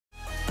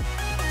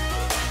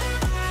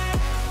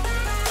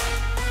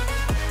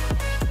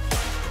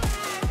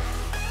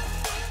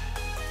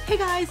Hey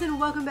guys, and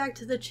welcome back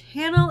to the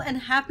channel, and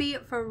happy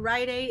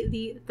Friday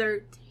the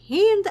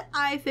 13th.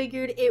 I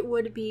figured it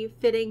would be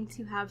fitting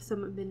to have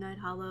some Midnight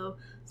Hollow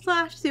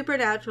 /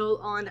 Supernatural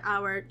on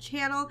our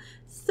channel.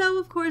 So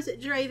of course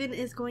Draven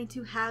is going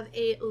to have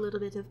a little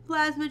bit of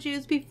plasma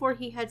juice before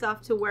he heads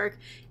off to work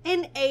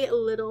in a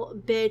little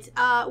bit.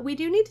 We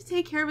do need to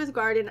take care of his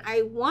garden.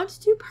 I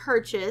want to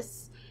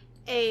purchase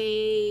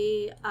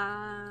a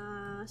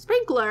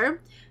sprinkler,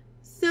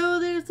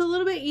 so that it's a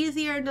little bit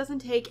easier and doesn't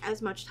take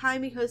as much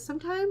time, because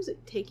sometimes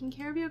taking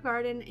care of your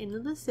garden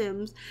in The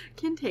Sims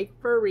can take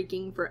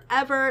freaking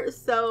forever.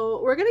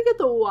 So we're gonna get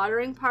the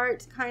watering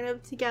part kind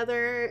of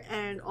together,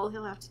 and all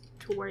he'll have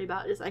to worry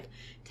about is like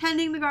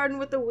tending the garden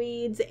with the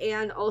weeds,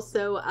 and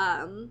also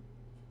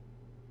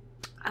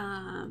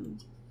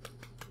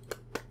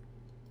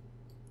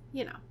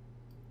you know,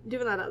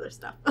 doing that other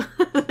stuff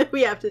that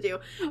we have to do.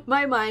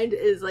 My mind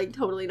is like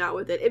totally not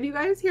with it. If you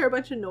guys hear a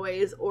bunch of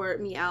noise or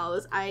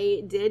meows,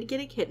 I did get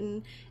a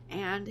kitten,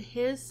 and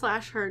his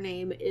 / her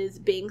name is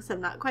Binks.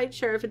 I'm not quite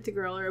sure if it's a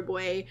girl or a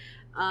boy.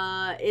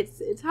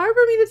 It's hard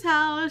for me to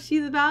tell.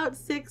 She's about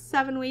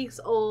 6-7 weeks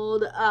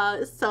old.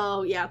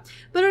 So yeah,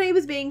 but her name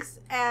is Binks,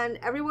 and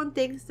everyone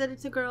thinks that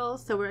it's a girl,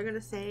 so we're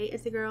gonna say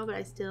it's a girl, but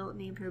I still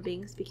named her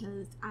Binks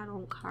because I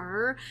don't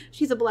care.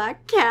 She's a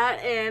black cat,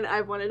 and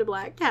I've wanted a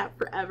black cat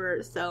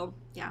forever. So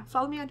yeah,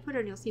 follow me on Twitter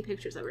and you'll see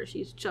pictures of her.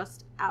 She's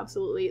just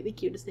absolutely the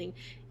cutest thing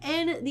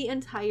in the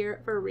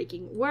entire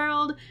freaking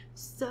world.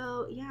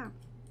 So yeah,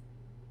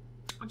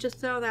 just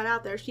throw that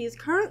out there. She's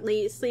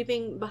currently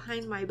sleeping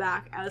behind my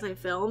back as I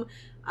film.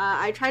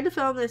 I tried to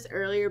film this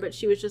earlier, but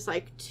she was just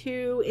like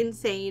too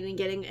insane and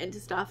getting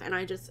into stuff, and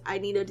I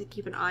needed to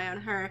keep an eye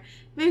on her,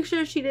 make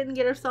sure she didn't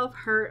get herself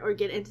hurt or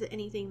get into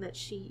anything that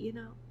she, you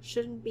know,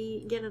 shouldn't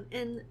be getting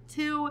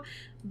into.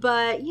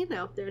 But you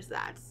know, there's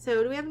that.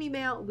 So do we have an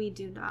email? We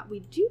do not.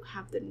 We do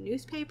have the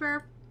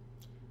newspaper.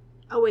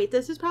 Oh wait,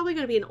 this is probably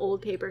going to be an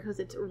old paper because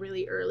it's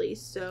really early,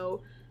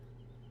 so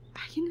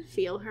I can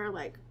feel her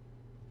like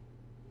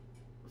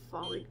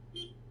falling.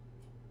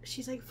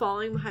 She's like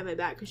falling behind my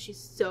back because she's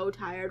so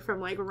tired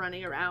from like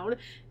running around.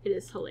 It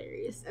is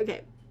hilarious.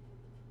 Okay,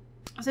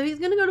 so he's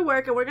gonna go to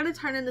work, and we're gonna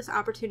turn in this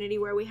opportunity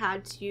where we're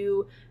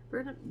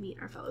gonna meet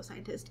our fellow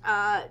scientist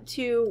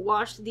to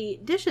wash the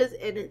dishes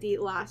in the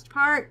last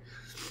part.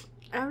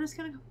 And I'm just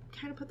gonna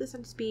kind of put this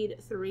on speed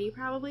 3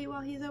 probably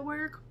while he's at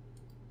work.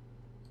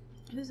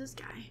 Who's this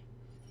guy?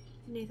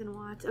 Nathan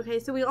Watts. Okay,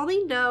 so we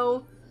only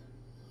know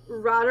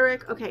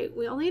Roderick. Okay,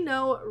 we only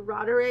know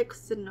Roderick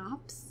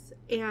Synops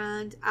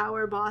and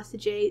our boss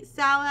Jay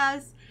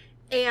Salas,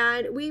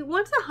 and we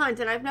want to hunt,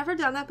 and I've never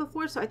done that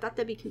before, so I thought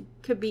that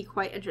could be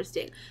quite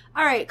interesting.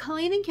 All right,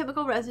 cleaning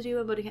chemical residue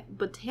and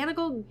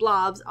botanical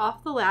blobs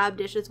off the lab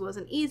dishes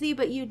wasn't easy,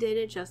 but you did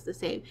it just the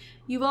same.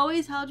 You've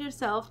always held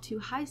yourself to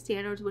high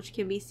standards, which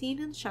can be seen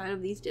in the shine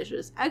of these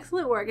dishes.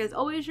 Excellent work. As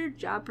always, your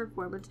job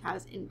performance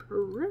has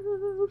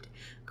improved.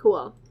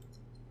 Cool.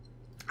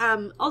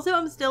 Also,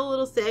 I'm still a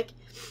little sick.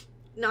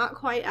 Not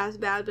quite as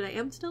bad, but I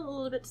am still a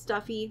little bit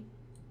stuffy.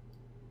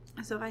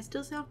 So if I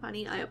still sound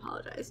funny, I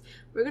apologize.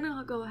 We're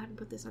gonna go ahead and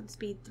put this on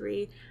speed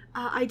 3.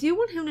 I do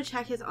want him to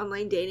check his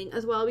online dating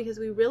as well, because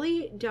we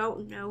really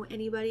don't know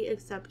anybody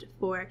except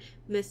for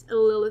Miss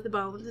Lilith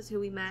Bones, who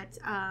we met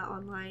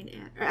online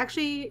at, or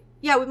actually,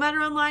 yeah, we met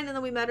her online, and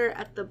then we met her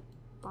at the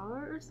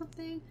bar or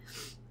something.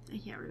 I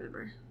can't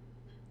remember.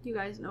 You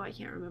guys know I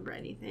can't remember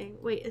anything.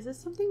 Wait, is this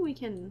something we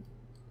can...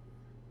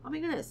 Oh my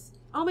goodness.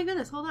 Oh my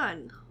goodness, hold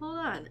on. Hold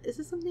on. Is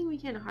this something we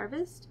can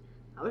harvest?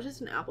 That was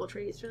just an apple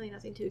tree. It's really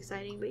nothing too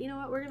exciting. But you know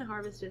what? We're going to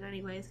harvest it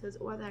anyways, because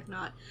why the heck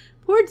not?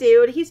 Poor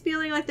dude. He's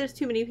feeling like there's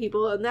too many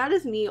people, and that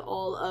is me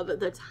all of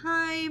the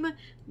time.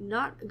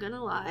 Not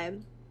gonna lie.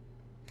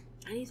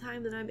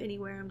 Anytime that I'm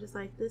anywhere, I'm just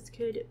like, this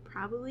could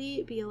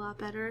probably be a lot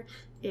better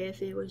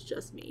if it was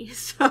just me.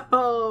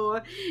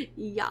 So,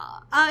 yeah.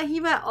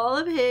 He met all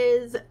of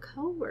his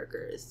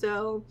co-workers.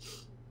 So...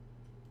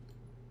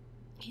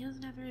 he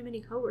doesn't have very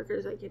many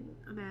coworkers, I can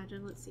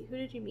imagine. Let's see. Who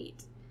did you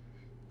meet?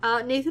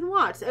 Nathan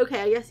Watts.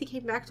 Okay, I guess he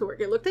came back to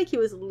work. It looked like he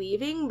was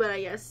leaving, but I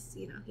guess,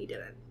 you know, he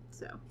didn't.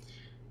 So,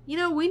 you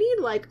know, we need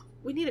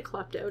a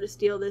klepto to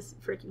steal this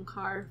freaking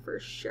car for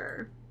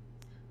sure.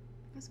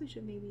 I guess we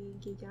should maybe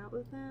geek out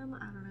with them.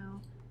 I don't know.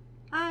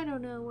 I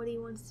don't know what he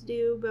wants to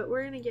do, but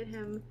we're gonna get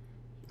him.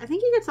 I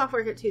think he gets off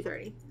work at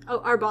 2:30. Oh,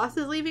 our boss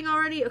is leaving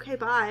already? Okay,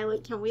 bye.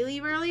 Like, can we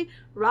leave early?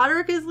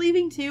 Roderick is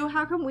leaving too?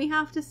 How come we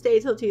have to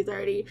stay till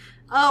 2:30?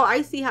 Oh,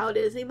 I see how it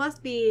is. He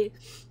must be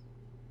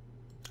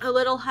a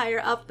little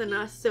higher up than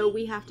us, so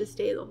we have to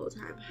stay the whole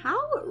time. How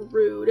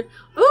rude.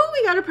 Oh,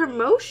 we got a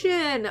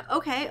promotion.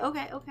 Okay.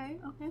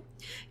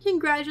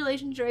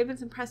 Congratulations,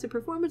 Draven's impressive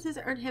performances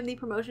earned him the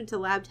promotion to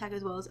lab tech,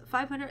 as well as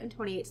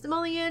 528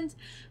 simoleons.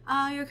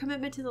 Your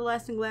commitment to the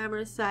less than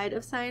glamorous side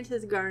of science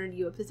has garnered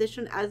you a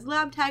position as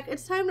lab tech.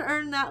 It's time to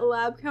earn that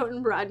lab coat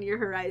and broaden your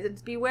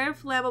horizons. Beware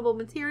flammable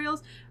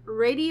materials,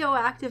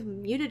 radioactive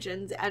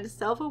mutagens, and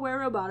self-aware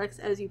robotics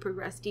as you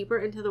progress deeper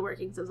into the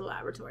workings of the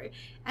laboratory.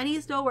 And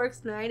he still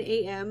works 9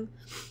 a.m.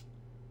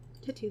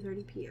 to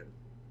 2:30 p.m.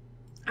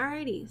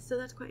 Alrighty, so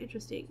that's quite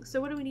interesting. So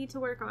what do we need to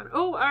work on?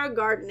 Oh, our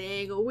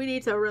gardening. We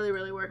need to really,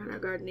 really work on our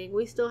gardening.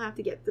 We still have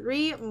to get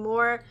 3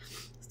 more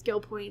skill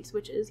points,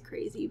 which is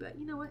crazy, but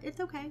you know what? It's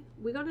okay.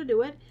 We're gonna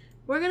do it.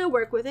 We're gonna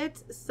work with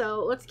it.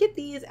 So let's get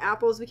these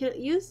apples. We can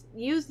use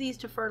these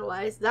to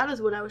fertilize. That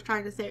is what I was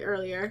trying to say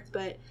earlier,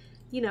 but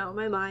you know,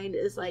 my mind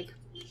is like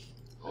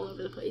all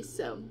over the place.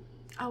 So,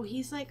 oh,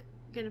 he's like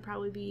gonna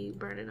probably be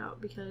burning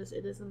out because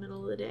it is the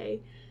middle of the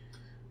day.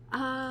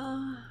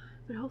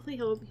 But hopefully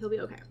he'll be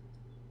okay.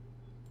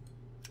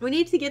 We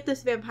need to get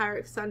this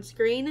vampiric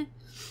sunscreen.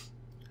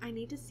 I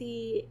need to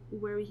see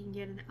where we can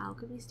get an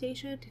alchemy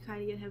station to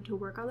kind of get him to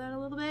work on that a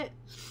little bit.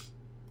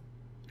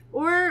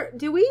 Or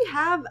do we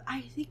have,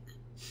 I think,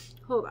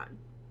 hold on.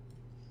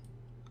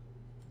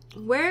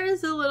 Where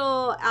is the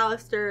little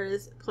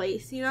Alistair's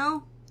place, you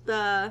know?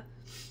 The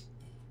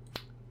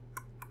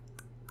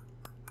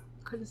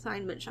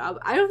consignment shop.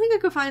 I don't think I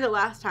could find it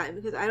last time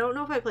because I don't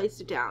know if I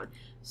placed it down.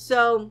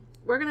 So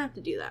we're going to have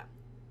to do that.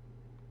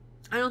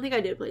 I don't think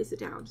I did place it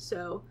down,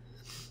 so...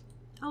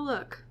 Oh,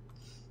 look.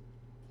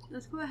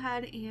 Let's go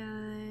ahead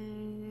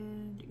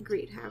and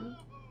greet him.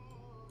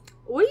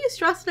 What are you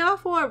stressing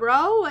out for,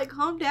 bro? Like,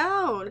 calm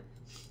down.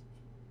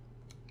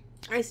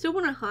 I still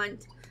want to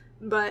hunt,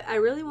 but I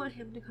really want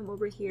him to come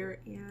over here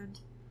and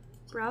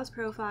browse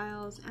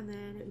profiles and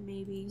then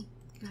maybe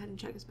go ahead and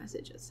check his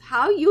messages.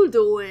 How you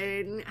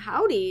doing?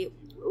 Howdy.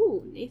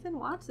 Ooh, Nathan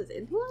Watts is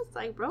into us?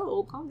 Like,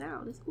 bro, calm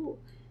down. It's cool.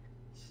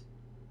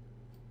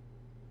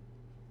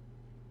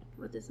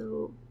 With this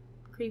little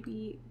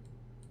creepy,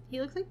 he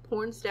looks like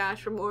Porn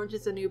Stash from Orange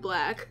is the New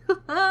Black.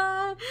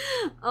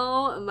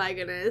 Oh my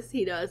goodness,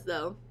 he does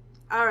though.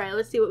 All right,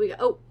 let's see what we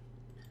got. Oh,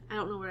 I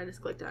don't know what I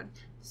just clicked on.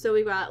 So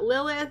we got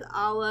Lilith,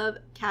 Olive,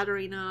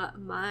 Katarina,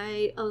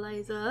 Mai,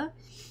 Eliza,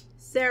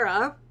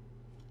 Sarah,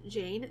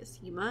 Jane,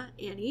 Seema,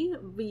 Annie,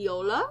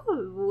 Viola,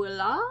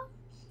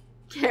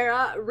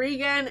 Kara,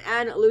 Regan,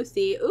 and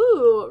Lucy.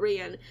 Ooh,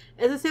 Regan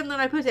is a sim that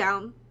I put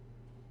down.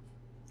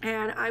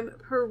 And I'm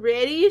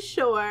pretty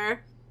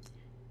sure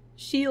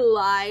she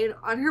lied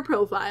on her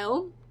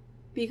profile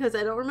because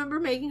I don't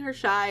remember making her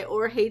shy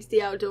or hates the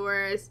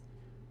outdoors.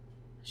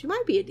 She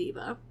might be a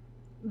diva,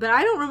 but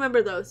I don't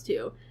remember those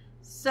two.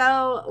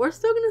 So we're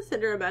still going to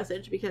send her a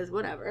message because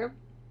whatever.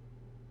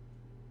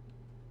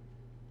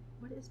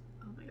 What is...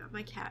 Oh my god,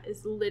 my cat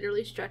is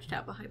literally stretched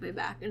out behind my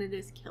back and it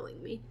is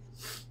killing me.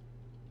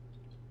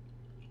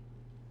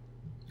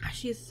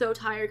 She's so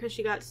tired because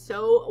she got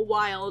so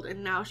wild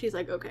and now she's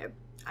like, okay.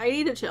 I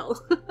need to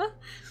chill.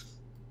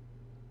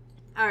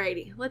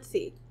 Alrighty, let's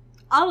see.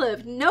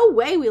 Olive, no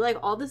way we like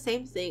all the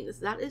same things.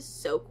 That is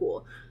so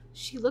cool.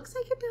 She looks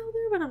like an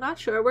elder, but I'm not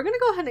sure. We're going to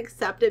go ahead and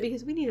accept it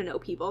because we need to know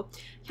people.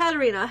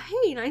 Katarina,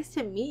 hey, nice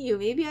to meet you.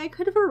 Maybe I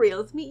could for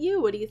reals meet you.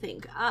 What do you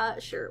think?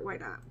 Sure, why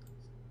not?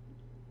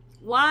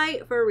 Why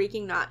for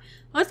reeking not?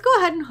 Let's go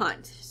ahead and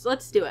hunt. So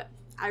let's do it.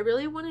 I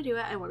really want to do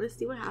it. I want to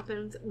see what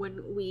happens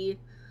when we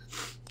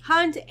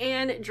hunt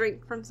and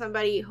drink from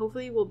somebody.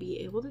 Hopefully we'll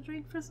be able to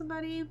drink for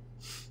somebody.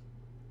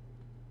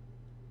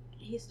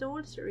 He still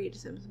wants to read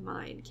Sim's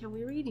mind. Can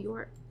we read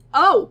your...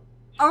 Oh!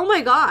 Oh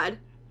my god!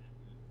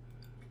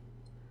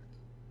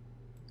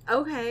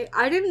 Okay,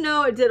 I didn't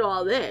know it did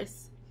all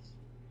this.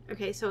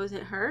 Okay, so is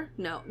it her?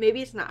 No,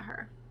 maybe it's not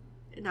her.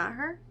 Not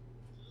her?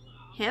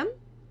 Him?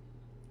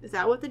 Is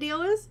that what the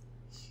deal is?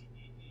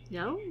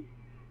 No?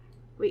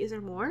 Wait, is there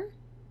more?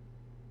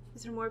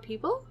 Is there more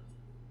people?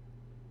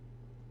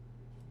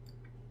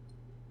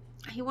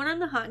 He went on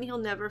the hunt and he'll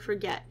never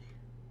forget.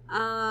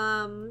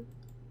 How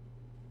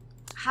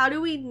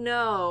do we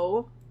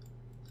know?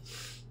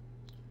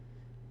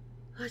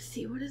 Let's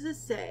see, what does it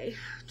say?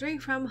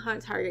 Drink from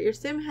hunt target. Your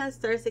sim has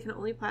thirst that can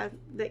only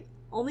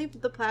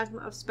the plasma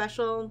of a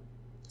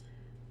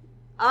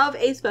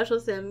special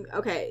sim.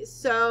 Okay,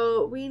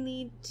 so we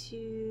need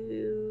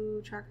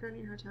to track down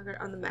your hunt target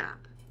on the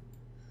map.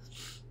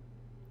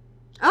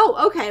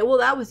 Oh, okay, well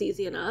that was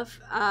easy enough.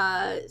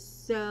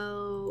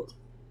 So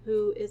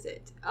who is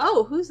it?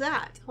 Oh, who's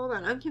that? Hold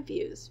on, I'm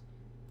confused.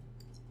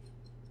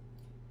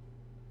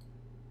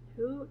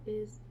 Who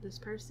is this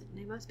person?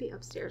 They must be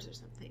upstairs or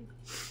something.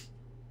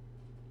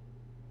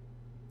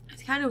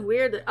 It's kind of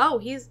weird that... Oh,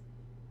 he's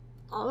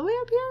all the way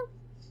up here?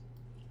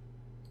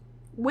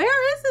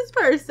 Where is this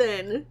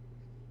person?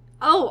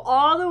 Oh,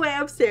 all the way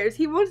upstairs.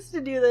 He wants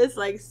to do this,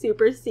 like,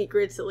 super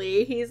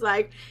secretly. He's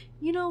like,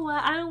 you know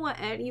what? I don't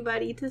want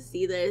anybody to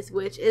see this,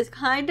 which is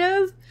kind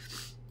of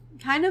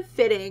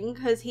fitting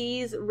because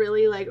he's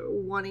really, like,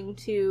 wanting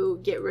to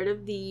get rid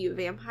of the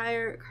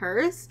vampire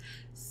curse.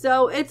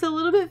 So it's a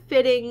little bit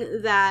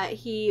fitting that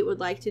he would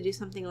like to do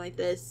something like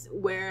this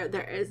where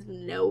there is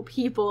no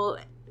people,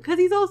 because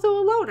he's also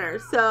a loner.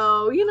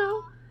 So, you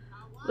know,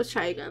 let's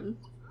try again.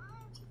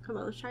 Come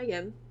on, let's try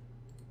again.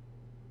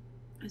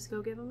 Let's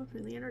go give him a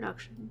friendly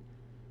introduction.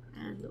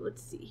 And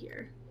let's see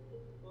here.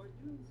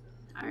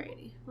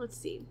 Alrighty, let's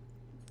see.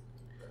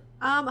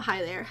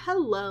 Hi there.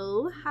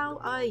 Hello. How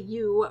are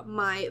you,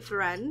 my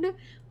friend?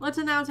 Let's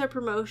announce our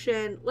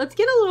promotion. Let's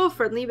get a little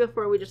friendly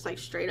before we just, like,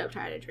 straight up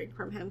try to drink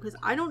from him, because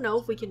I don't know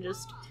if we can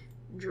just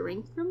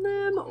drink from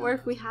them or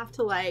if we have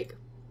to, like,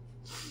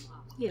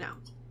 you know.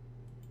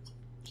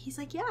 He's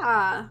like,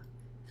 yeah,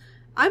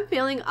 I'm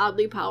feeling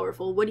oddly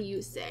powerful. What do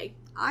you say?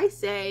 I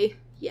say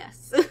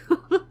yes.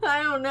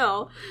 I don't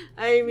know.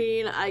 I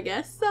mean, I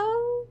guess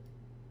so.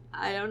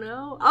 I don't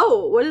know.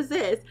 Oh, what is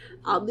this?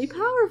 Oddly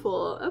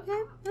powerful.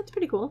 Okay, that's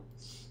pretty cool.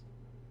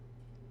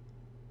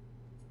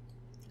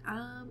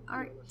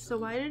 Alright, so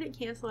why did it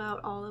cancel out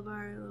all of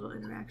our little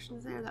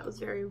interactions there? That was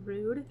very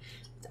rude.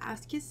 Let's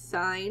ask his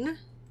sign.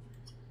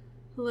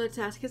 Let's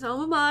ask his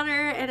alma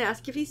mater and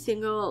ask if he's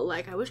single,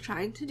 like I was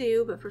trying to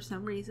do, but for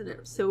some reason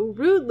it so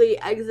rudely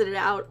exited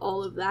out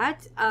all of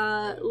that.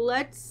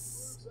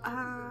 Let's,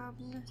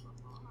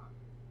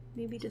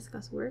 maybe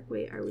discuss work.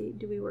 Wait,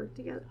 do we work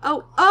together?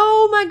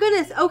 Oh my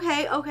goodness.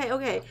 Okay.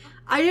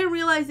 I didn't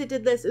realize it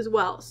did this as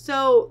well.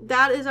 So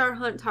that is our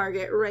hunt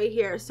target right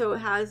here. So it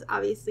has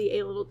obviously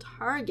a little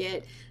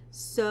target.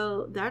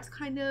 So that's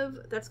kind of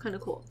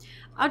cool.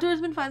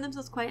 Outdoorsmen find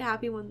themselves quite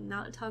happy when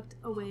not tucked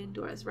away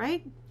indoors,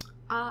 right?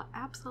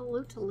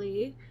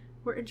 Absolutely.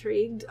 We're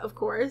intrigued, of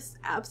course.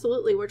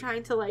 Absolutely. We're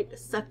trying to, like,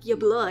 suck your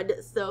blood.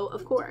 So,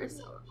 of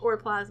course. Or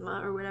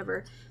plasma, or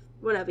whatever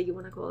you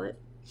want to call it.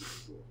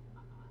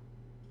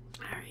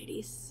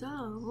 Alrighty,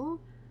 so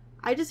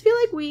I just feel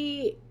like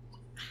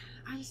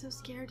I'm so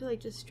scared to, like,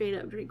 just straight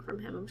up drink from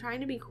him. I'm trying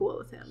to be cool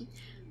with him.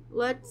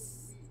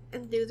 Let's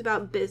enthuse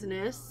about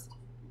business.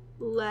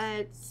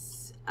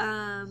 Let's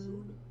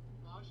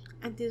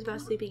enthuse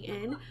about sleeping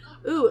in.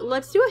 Ooh,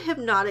 let's do a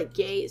hypnotic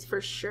gaze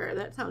for sure.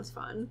 That sounds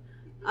fun.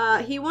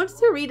 He wants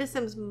to read a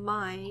Sim's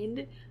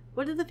mind.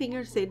 What did the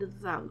fingers say to the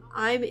thumb?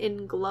 I'm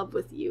in love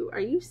with you. Are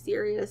you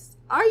serious?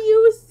 Are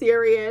you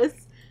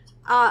serious?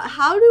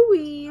 How do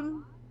we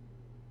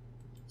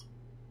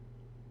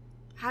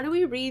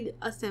read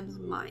a Sim's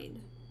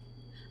mind?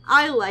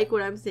 I like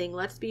what I'm saying.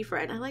 Let's be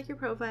friends. I like your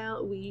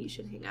profile. We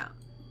should hang out.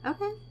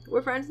 Okay,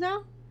 we're friends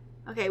now?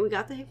 Okay, we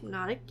got the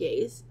hypnotic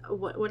gaze.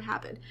 What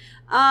happened?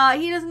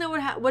 He doesn't know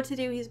what to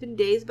do. He's been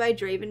dazed by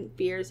Draven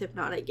Fear's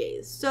hypnotic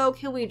gaze. So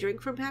can we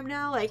drink from him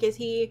now? Like, is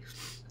he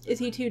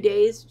too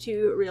dazed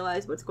to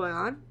realize what's going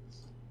on?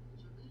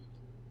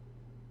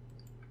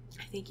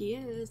 I think he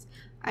is.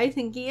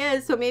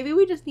 So maybe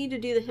we just need to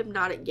do the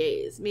hypnotic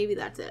gaze. Maybe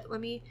that's it.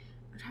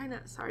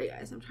 Sorry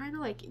guys. I'm trying to,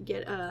 like,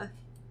 get a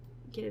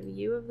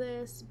view of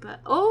this, but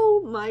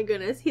oh my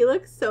goodness, he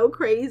looks so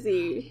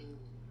crazy.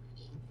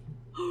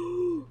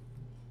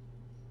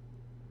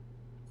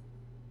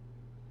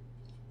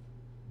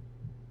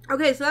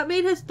 Okay, so that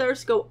made his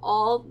thirst go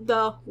all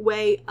the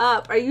way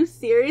up. Are you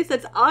serious?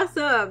 That's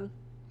awesome.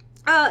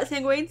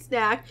 Sanguine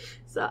snack.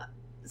 So,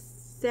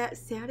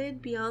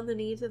 sated beyond the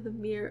needs of the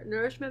mere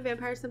nourishment,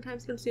 vampires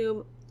sometimes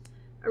consume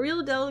a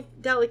real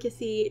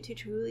delicacy to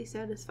truly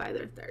satisfy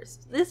their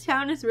thirst. This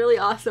town is really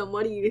awesome.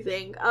 What do you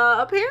think?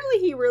 Apparently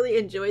he really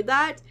enjoyed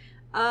that.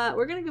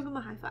 We're gonna give him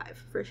a high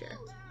five for sure.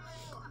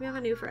 We have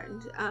a new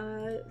friend.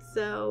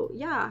 So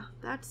yeah,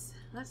 that's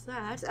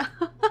that.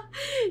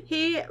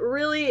 He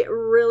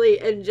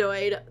really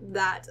enjoyed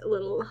that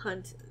little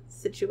hunt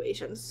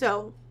situation.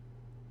 So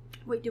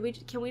wait,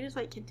 can we just,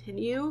 like,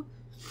 continue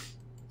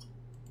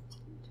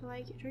to,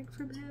 like, drink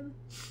from him?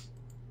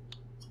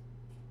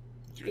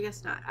 I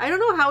guess not. I don't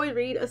know how we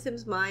read a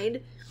Sim's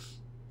mind,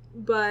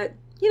 but,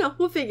 you know,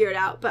 we'll figure it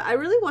out. But I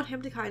really want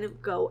him to kind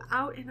of go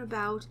out and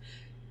about.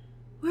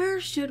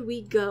 Where should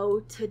we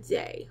go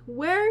today?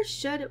 Where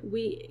should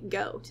we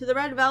go? To the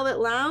Red Velvet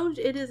Lounge?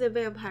 It is a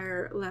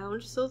vampire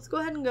lounge, so let's go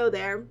ahead and go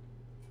there.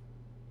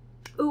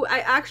 Ooh, I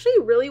actually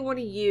really want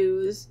to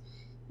use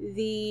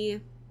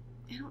the...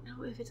 I don't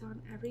know if it's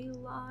on every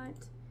lot.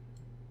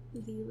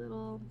 The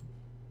little...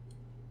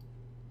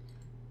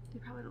 They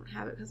probably don't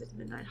have it because it's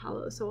Midnight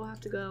Hollow, so we'll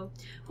just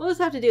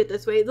have to do it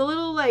this way. The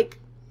little, like...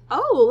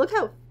 Oh, look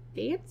how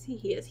fancy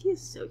he is. He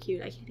is so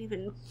cute. I can't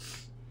even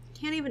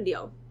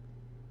deal.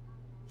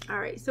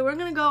 Alright, so we're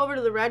going to go over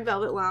to the Red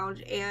Velvet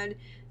Lounge and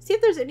see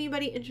if there's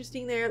anybody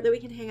interesting there that we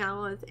can hang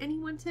out with,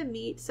 anyone to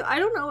meet. So I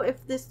don't know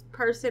if this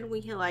person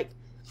we can, like,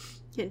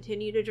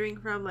 continue to drink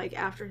from, like,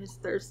 after his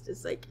thirst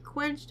is, like,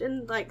 quenched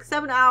in, like,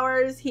 7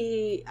 hours.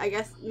 I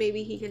guess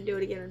maybe he can do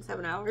it again in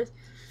 7 hours.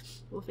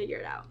 We'll figure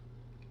it out.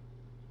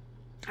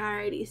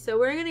 Alrighty, so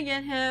we're going to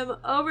get him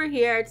over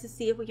here to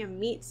see if we can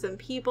meet some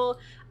people.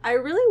 I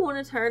really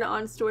want to turn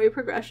on story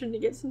progression to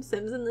get some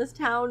Sims in this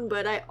town,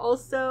 but I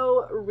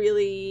also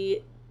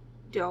really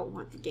don't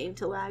want the game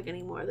to lag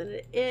any more than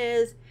it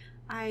is.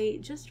 I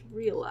just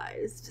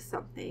realized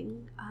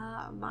something.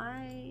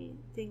 My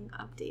thing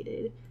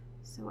updated,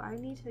 so I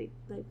need to,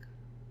 like,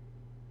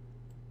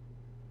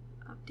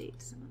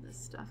 update some of this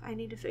stuff. I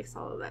need to fix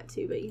all of that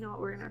too, but you know what?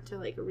 We're gonna have to,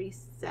 like,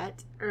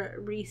 reset or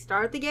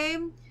restart the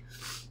game.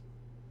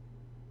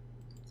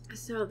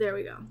 So there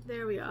we go.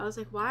 I was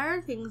like, why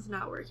are things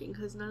not working?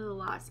 Because none of the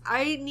lots.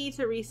 I need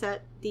to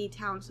reset the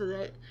town so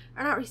that,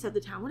 or not reset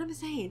the town. What am I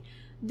saying?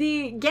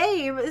 The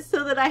game,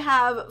 so that I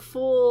have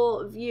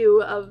full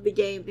view of the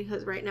game,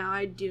 because right now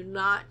I do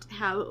not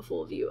have a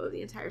full view of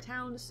the entire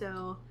town.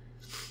 So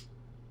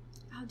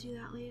I'll do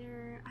that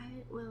later.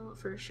 I will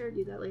for sure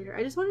do that later.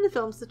 I just wanted to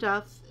film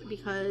stuff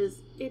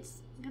because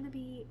it's gonna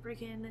be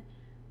freaking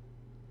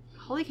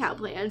holy cow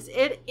plans.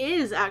 It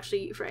is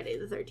actually Friday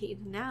the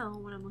 13th now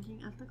when I'm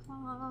looking at the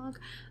clock.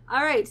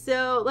 All right,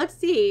 so let's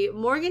see.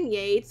 Morgan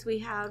Yates. We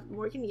have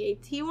Morgan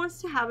Yates. He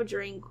wants to have a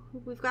drink.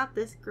 We've got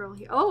this girl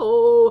here.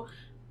 Oh,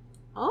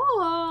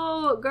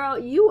 girl,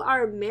 you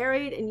are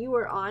married and you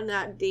are on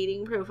that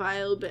dating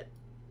profile, but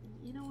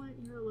you know what?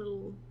 You're a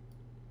little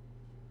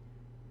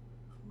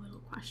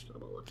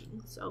questionable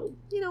looking. So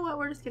you know what?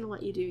 We're just gonna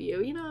let you do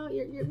you. You know,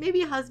 maybe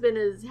your husband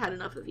has had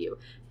enough of you.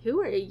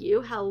 Who are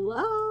you?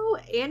 Hello,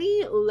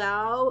 Annie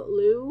Lau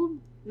Lu.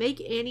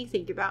 Make Annie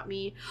think about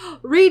me.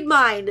 Read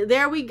mind.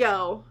 There we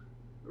go.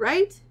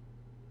 Right?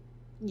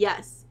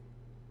 Yes.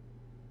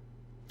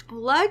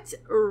 Let's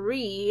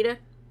read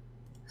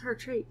her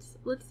traits.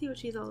 Let's see what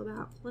she's all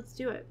about. Let's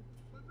do it.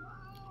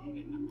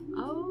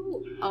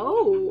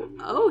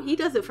 Oh, he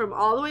does it from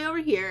all the way over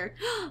here.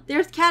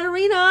 There's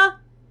Katarina.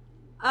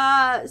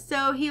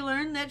 So he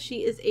learned that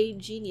she is a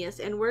genius,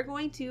 and we're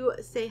going to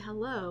say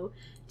hello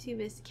to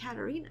Miss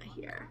Katarina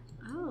here.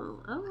 Oh,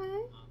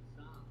 okay.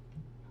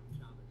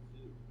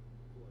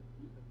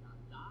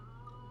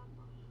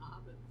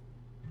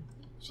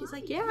 She's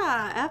like,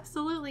 yeah,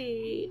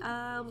 absolutely.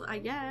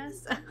 I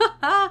guess.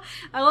 I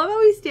love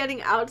how he's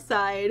standing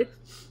outside,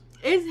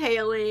 is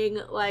hailing,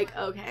 like,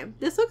 okay,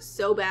 this looks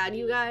so bad,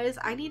 you guys.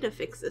 I need to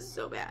fix this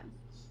so bad.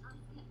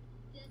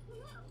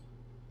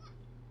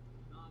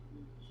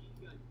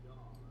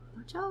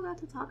 What y'all got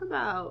to talk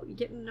about?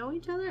 Getting to know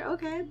each other?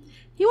 Okay.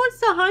 He wants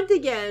to hunt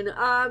again.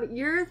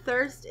 Your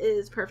thirst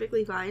is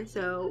perfectly fine,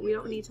 so we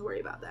don't need to worry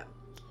about that.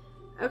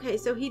 Okay,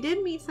 so he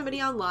did meet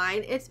somebody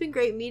online. It's been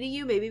great meeting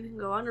you. Maybe we can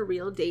go on a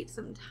real date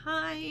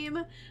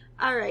sometime.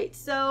 All right,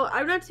 so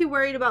I'm not too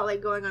worried about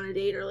like going on a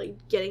date or like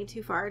getting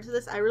too far into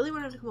this. I really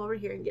wanted to come over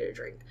here and get a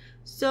drink.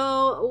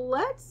 So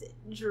let's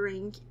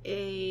drink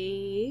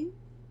a,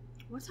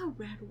 what's a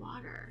red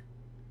water?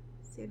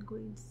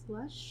 Sanguine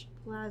slush,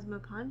 plasma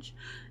punch,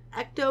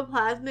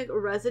 ectoplasmic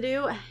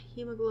residue,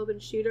 hemoglobin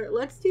shooter.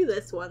 Let's do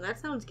this one. That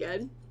sounds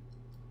good.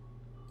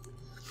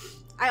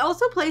 I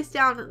also placed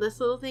down this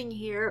little thing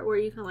here where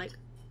you can like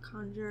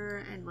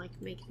conjure and like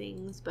make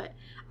things, but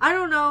I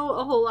don't know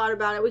a whole lot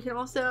about it. We can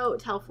also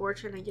tell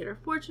fortune and get our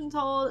fortune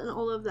told and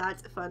all of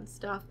that fun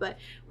stuff, but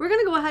we're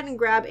gonna go ahead and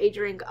grab a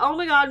drink. Oh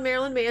my god,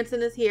 Marilyn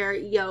Manson is here.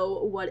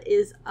 Yo, what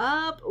is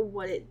up?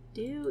 What it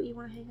do? You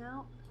want to hang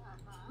out?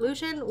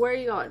 Lucian, where are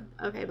you going?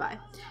 Okay, bye.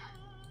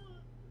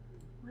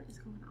 What is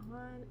going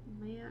on?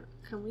 Man,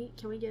 can we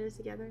get it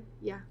together?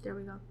 Yeah, there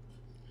we go.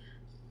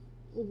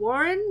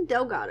 Warren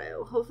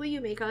Delgado. Hopefully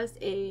you make us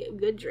a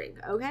good drink,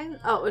 okay?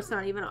 Oh, it's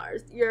not even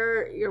ours.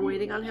 You're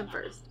waiting on him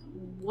first.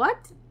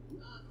 What?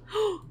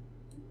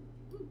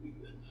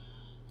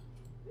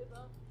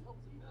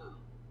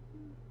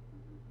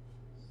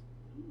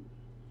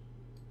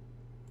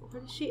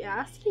 What is she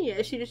asking?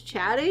 Is she just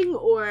chatting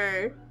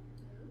or?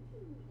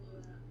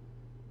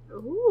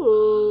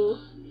 Ooh.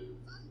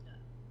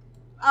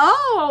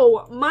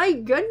 Oh my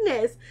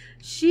goodness.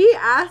 She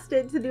asked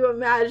it to do a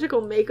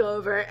magical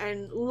makeover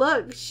and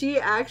look, she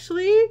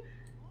actually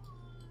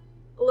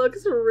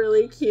looks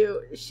really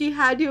cute. She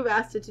had to have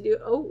asked it to do,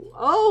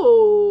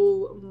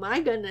 oh my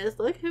goodness.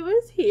 Look who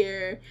is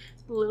here.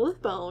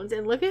 Lilith Bones.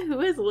 And look at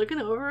who is looking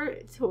over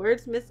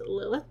towards Miss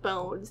Lilith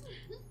Bones.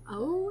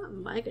 Oh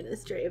my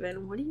goodness,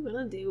 Draven, what are you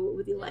gonna do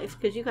with your life?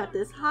 Because you got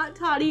this hot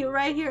toddy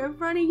right here in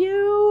front of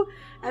you.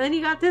 And then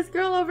you got this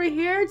girl over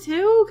here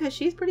too, because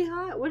she's pretty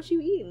hot. What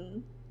you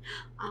eating?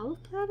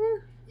 Olive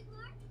platter?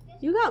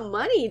 You got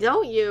money,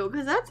 don't you?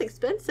 Because that's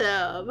expensive.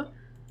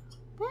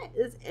 That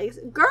is,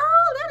 girl,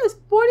 that is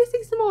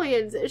 46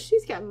 simoleons.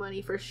 She's got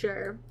money for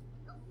sure.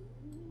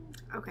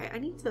 Okay, I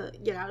need to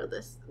get out of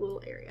this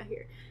little area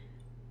here.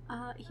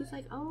 He's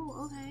like,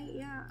 oh, okay,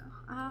 yeah.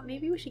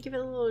 Maybe we should give it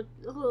a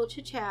little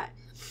chit chat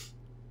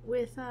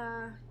with,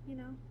 you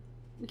know,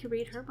 we can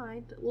read her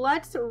mind.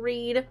 Let's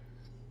read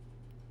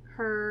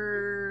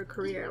her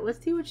career. Let's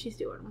see what she's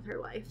doing with her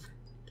life.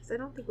 Because I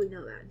don't think we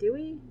know that, do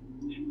we?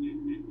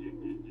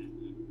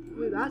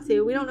 We got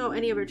to. We don't know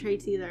any of her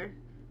traits either,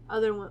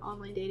 other than what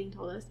online dating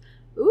told us.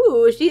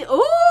 Ooh, she's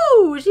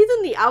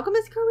in the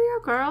alchemist career,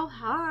 girl.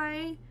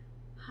 Hi.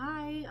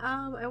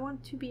 I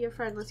want to be your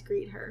friend. Let's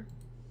greet her.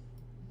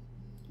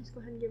 Let's go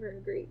ahead and give her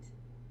a greet.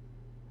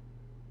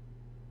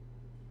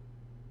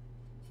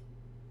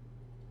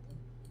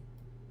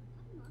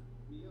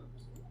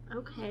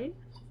 Okay.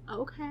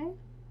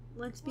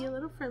 Let's be a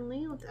little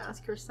friendly. Let's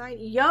ask her sign.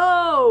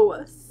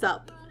 Yo!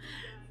 Sup,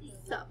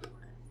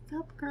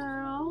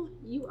 girl.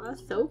 You are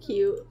so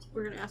cute.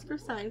 We're gonna ask her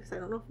sign because I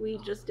don't know if we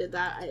just did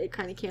that. I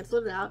kind of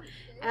canceled it out.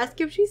 Ask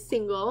if she's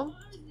single.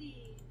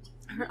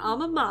 Her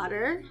alma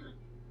mater.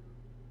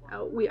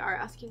 Oh, we are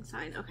asking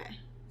sign. Okay.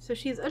 So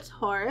she's a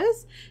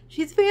Taurus.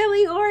 She's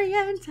family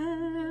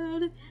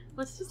oriented.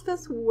 Let's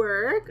discuss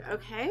work.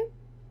 Okay.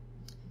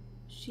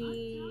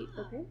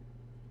 Okay.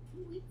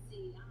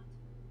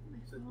 My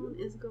phone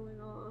is going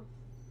off.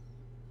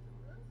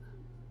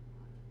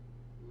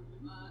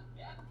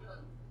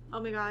 Oh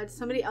my god,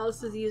 somebody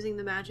else is using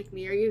the magic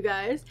mirror, you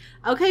guys.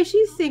 Okay,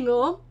 she's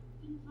single.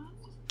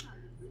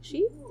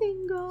 She's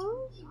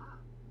single.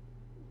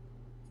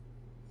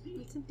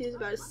 What's enthused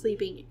about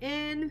sleeping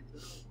in?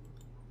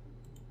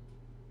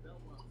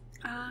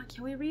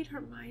 Can we read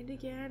her mind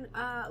again?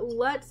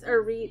 Let's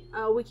read.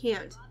 Oh, we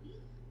can't.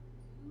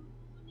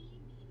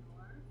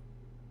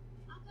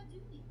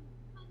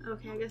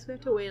 Okay, I guess we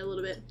have to wait a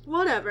little bit.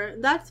 Whatever,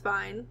 that's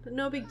fine.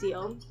 No big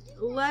deal.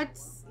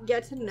 Let's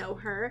get to know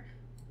her.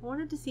 I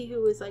wanted to see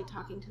who was like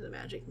talking to the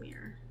magic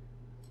mirror.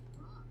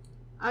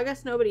 I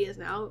guess nobody is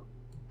now.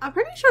 I'm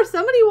pretty sure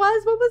somebody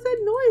was. What was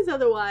that noise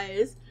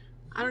otherwise?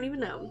 I don't even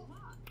know.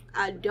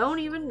 I don't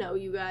even know,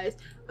 you guys.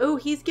 Oh,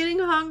 he's getting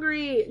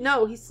hungry.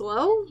 No, he's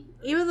slow.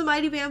 Even the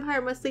mighty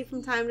vampire must sleep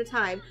from time to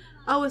time.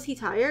 Oh, is he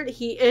tired?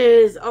 He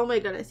is. Oh my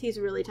goodness, he's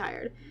really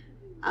tired.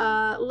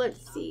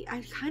 Let's see.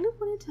 I kind of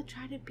wanted to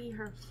try to be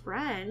her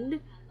friend.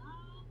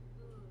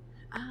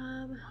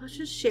 Let's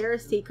just share a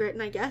secret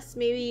and I guess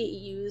maybe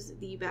use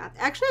the bath.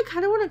 Actually, I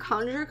kind of want to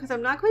conjure because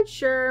I'm not quite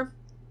sure.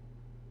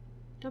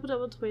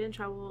 Double toy and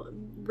travel.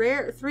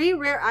 Three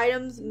rare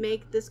items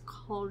make this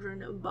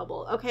cauldron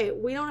bubble. Okay,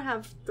 we don't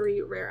have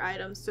 3 rare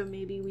items, so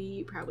maybe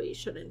we probably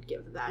shouldn't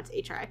give that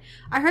a try.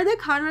 I heard that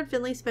Conrad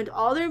Finley spent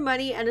all their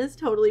money and is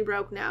totally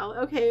broke now.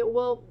 Okay,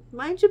 well,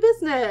 mind your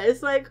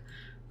business. Like,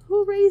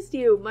 who raised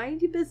you?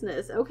 Mind your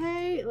business,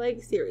 okay?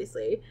 Like,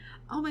 seriously.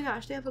 Oh my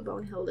gosh, they have a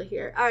bone Hilda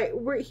here. All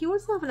right, he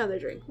wants to have another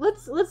drink.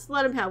 Let's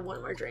let him have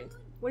one more drink.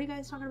 What are you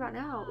guys talking about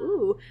now?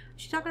 Ooh,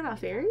 is she talking about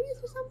fairies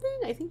or something?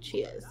 I think she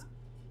is.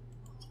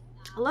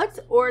 Let's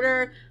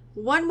order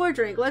one more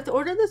drink. Let's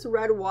order this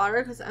red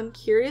water because I'm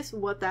curious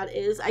what that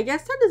is. I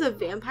guess that is a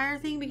vampire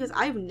thing because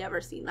I've never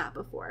seen that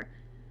before.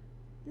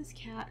 This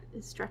cat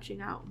is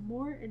stretching out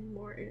more and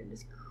more and it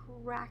is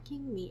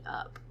cracking me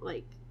up.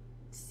 Like,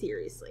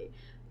 seriously.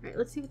 All right,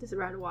 let's see what this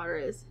red water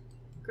is.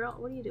 Girl,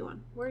 what are you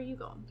doing? Where are you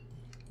going?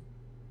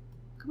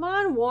 Come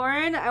on,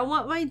 Warren. I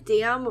want my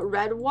damn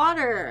red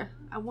water.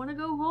 I want to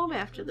go home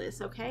after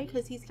this, okay?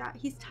 Because he's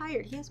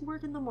tired. He has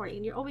work in the morning.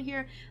 And you're over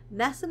here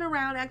messing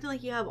around, acting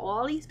like you have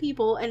all these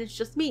people, and it's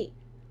just me.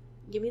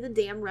 Give me the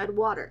damn red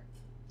water.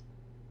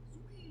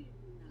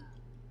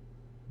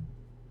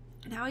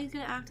 Now he's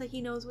going to act like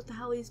he knows what the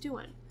hell he's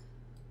doing.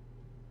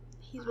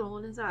 He's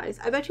rolling his eyes.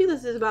 I bet you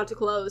this is about to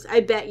close. I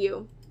bet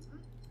you.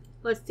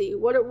 Let's see.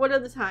 What are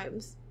the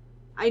times?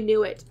 I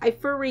knew it. I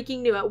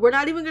freaking knew it. We're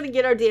not even going to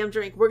get our damn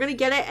drink. We're going to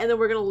get it, and then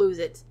we're going to lose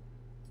it.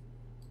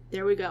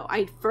 There we go.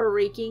 I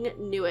freaking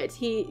knew it.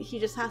 He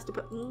just has to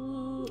put...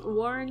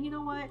 Warren, you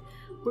know what?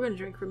 We're going to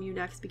drink from you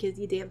next because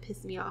you damn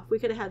pissed me off. We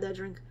could have had that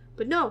drink.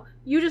 But no,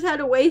 you just had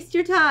to waste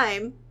your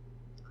time.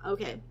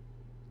 Okay.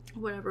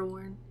 Whatever,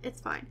 Warren.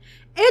 It's fine.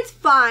 It's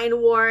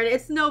fine, Warren.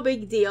 It's no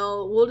big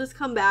deal. We'll just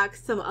come back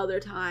some other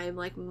time.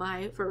 Like,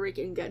 my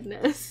freaking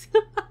goodness.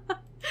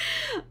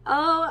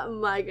 Oh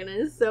my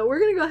goodness. So we're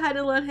gonna go ahead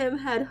and let him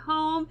head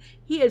home.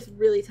 He is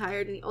really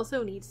tired and he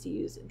also needs to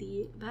use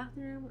the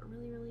bathroom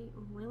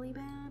really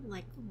bad.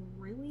 Like,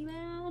 really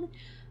bad.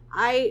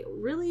 I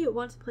really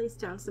want to place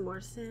down some more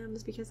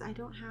Sims because I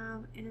don't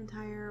have an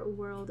entire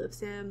world of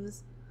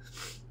Sims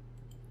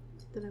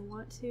that I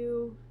want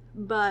to,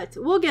 but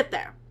we'll get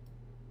there.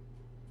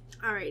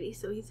 Alrighty,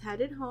 so he's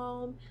headed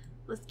home.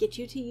 Let's get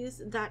you to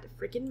use that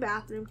freaking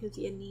bathroom because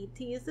you need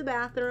to use the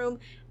bathroom.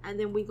 And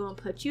then we're going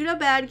to put you to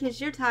bed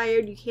because you're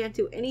tired. You can't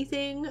do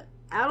anything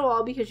at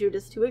all because you're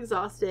just too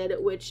exhausted,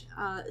 which,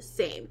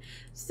 same.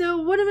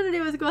 So what I'm going to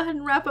do is go ahead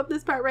and wrap up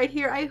this part right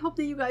here. I hope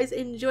that you guys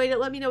enjoyed it.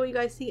 Let me know what you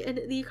guys see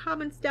in the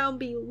comments down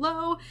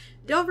below.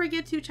 Don't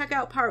forget to check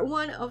out part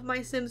 1 of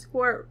my Sims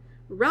 4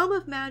 Realm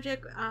of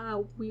Magic.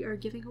 We are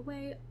giving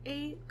away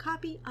a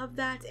copy of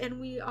that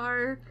and we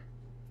are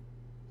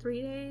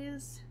 3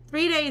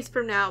 days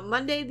from now,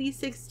 Monday the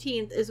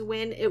 16th is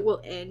when it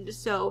will end.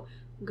 So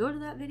go to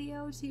that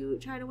video to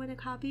try to win a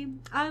copy.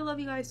 I love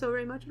you guys so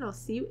very much and I'll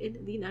see you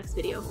in the next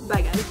video.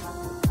 Bye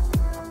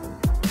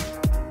guys.